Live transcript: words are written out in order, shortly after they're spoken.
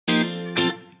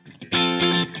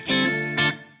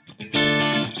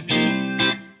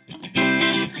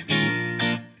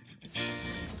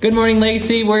Good morning,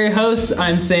 Legacy. We're your hosts.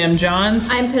 I'm Sam Johns.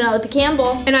 I'm Penelope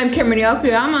Campbell. And I'm Kimberly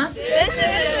Okuyama. This is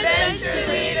Adventure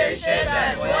Leadership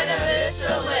at Buena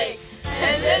Vista Lake,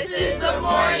 and this is the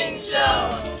morning show.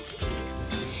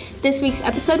 This week's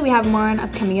episode, we have more on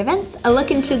upcoming events, a look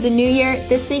into the new year,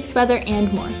 this week's weather,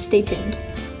 and more. Stay tuned.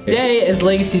 Today is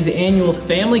Legacy's annual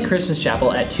Family Christmas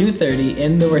Chapel at 2:30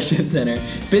 in the Worship Center.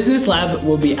 Business Lab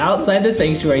will be outside the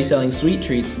sanctuary selling sweet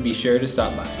treats. Be sure to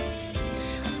stop by.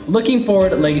 Looking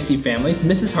forward, Legacy families,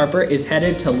 Mrs. Harper is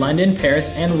headed to London, Paris,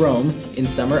 and Rome in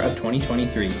summer of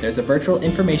 2023. There's a virtual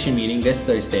information meeting this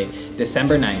Thursday,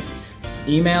 December 9th.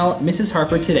 Email Mrs.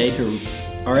 Harper today to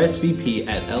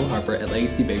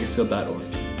rsvp@lharper@legacybakersfield.org.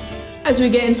 As we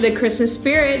get into the Christmas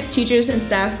spirit, teachers and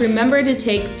staff, remember to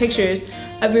take pictures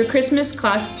of your Christmas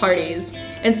class parties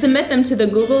and submit them to the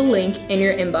Google link in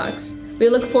your inbox. We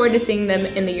look forward to seeing them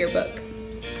in the yearbook.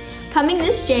 Coming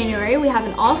this January, we have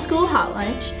an all-school hot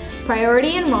lunch,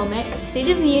 priority enrollment, State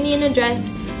of the Union address,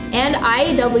 and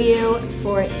IEW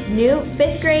for new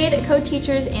 5th grade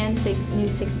co-teachers and new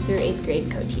 6th through 8th grade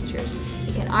co-teachers.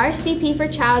 You can RSVP for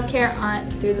childcare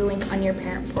through the link on your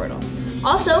parent portal.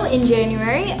 Also, in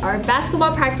January, our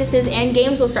basketball practices and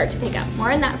games will start to pick up.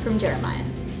 More on that from Jeremiah.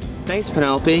 Thanks,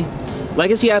 Penelope.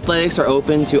 Legacy Athletics are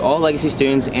open to all Legacy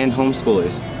students and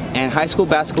homeschoolers, and high school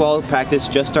basketball practice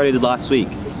just started last week.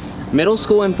 Middle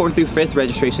school and 4th through 5th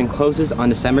registration closes on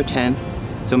December 10th,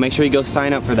 so make sure you go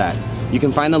sign up for that. You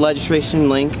can find the registration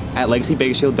link at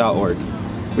legacybakersfield.org.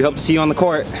 We hope to see you on the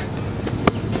court.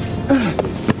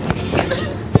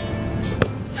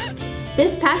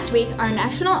 This past week, our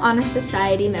National Honor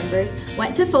Society members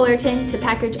went to Fullerton to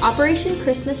package Operation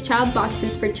Christmas Child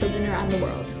boxes for children around the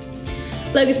world.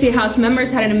 Legacy House members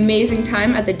had an amazing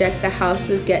time at the Deck the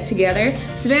Houses get-together.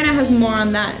 Savannah has more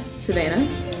on that. Savannah?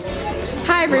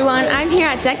 Hi everyone, I'm here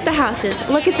at Deck the Houses.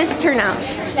 Look at this turnout.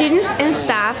 Students and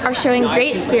staff are showing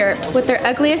great spirit with their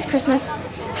ugliest Christmas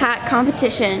hat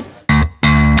competition.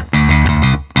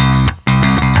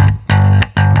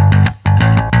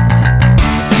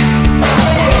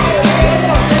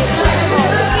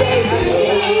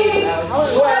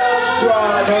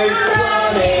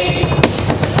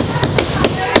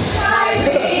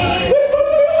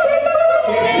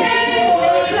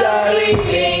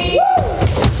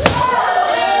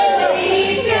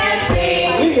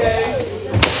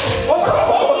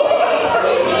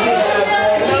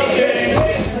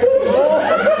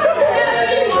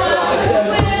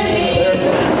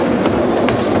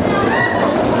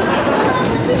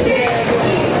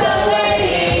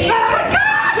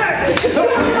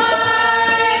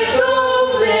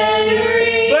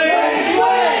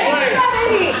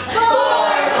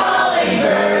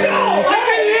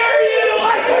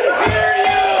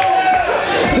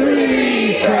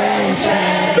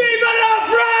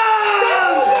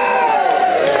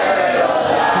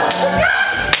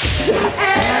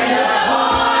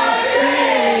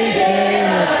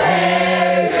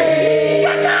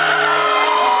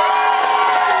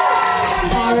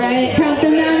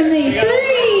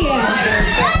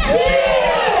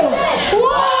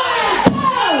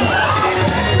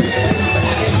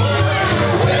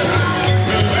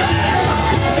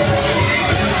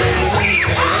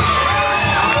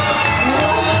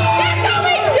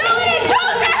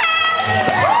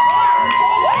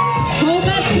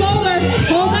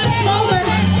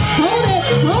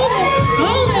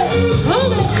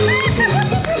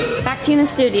 In the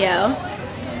studio.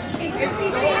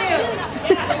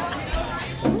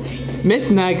 Miss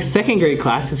Nag's 2nd grade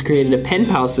class has created a pen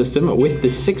pal system with the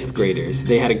 6th graders.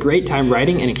 They had a great time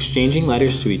writing and exchanging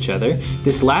letters to each other.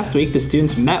 This last week, the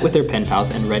students met with their pen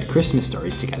pals and read Christmas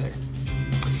stories together.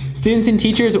 Students and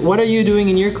teachers, what are you doing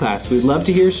in your class? We'd love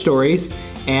to hear stories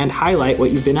and highlight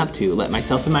what you've been up to. Let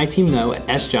myself and my team know at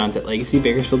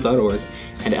sjohns@legacybakersfield.org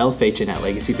and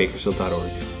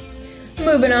lfachin@legacybakersfield.org.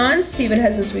 Moving on, Stephen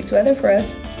has this week's weather for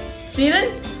us.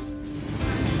 Stephen?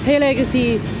 Hey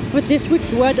Legacy, with this week's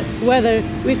weather,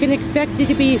 we can expect it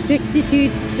to be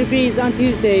 62 degrees on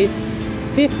Tuesday,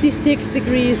 56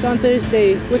 degrees on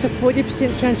Thursday with a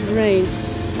 40% chance of rain,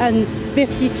 and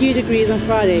 52 degrees on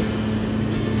Friday.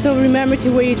 So remember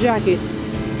to wear your jacket.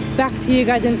 Back to you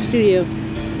guys in the studio.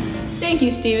 Thank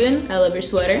you, Stephen. I love your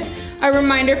sweater. A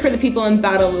reminder for the people in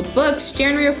Battle of the Books,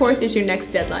 January 4th is your next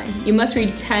deadline. You must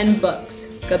read 10 books.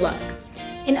 Good luck.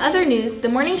 In other news, the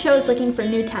morning show is looking for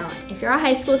new talent. If you're a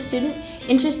high school student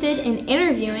interested in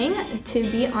interviewing to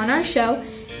be on our show,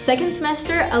 second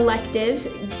semester electives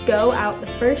go out the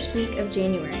first week of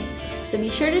January. So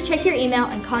be sure to check your email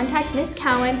and contact Miss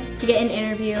Cowan to get an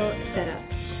interview set up.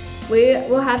 We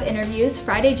will have interviews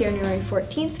Friday, January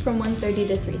 14th from 1:30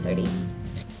 to 3:30.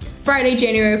 Friday,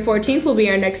 January 14th will be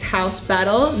our next house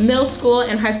battle. Middle school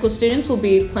and high school students will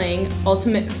be playing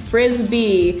Ultimate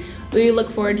Frisbee. We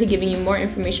look forward to giving you more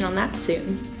information on that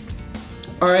soon.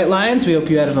 All right, Lions, we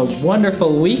hope you had a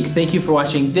wonderful week. Thank you for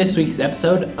watching this week's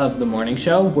episode of The Morning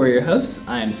Show. We're your hosts.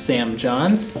 I'm Sam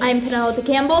Johns. I'm Penelope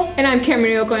Campbell. And I'm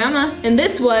Cameron Yokoyama. And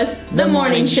this was The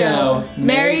Morning Show.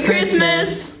 Merry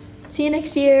Christmas! See you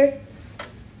next year.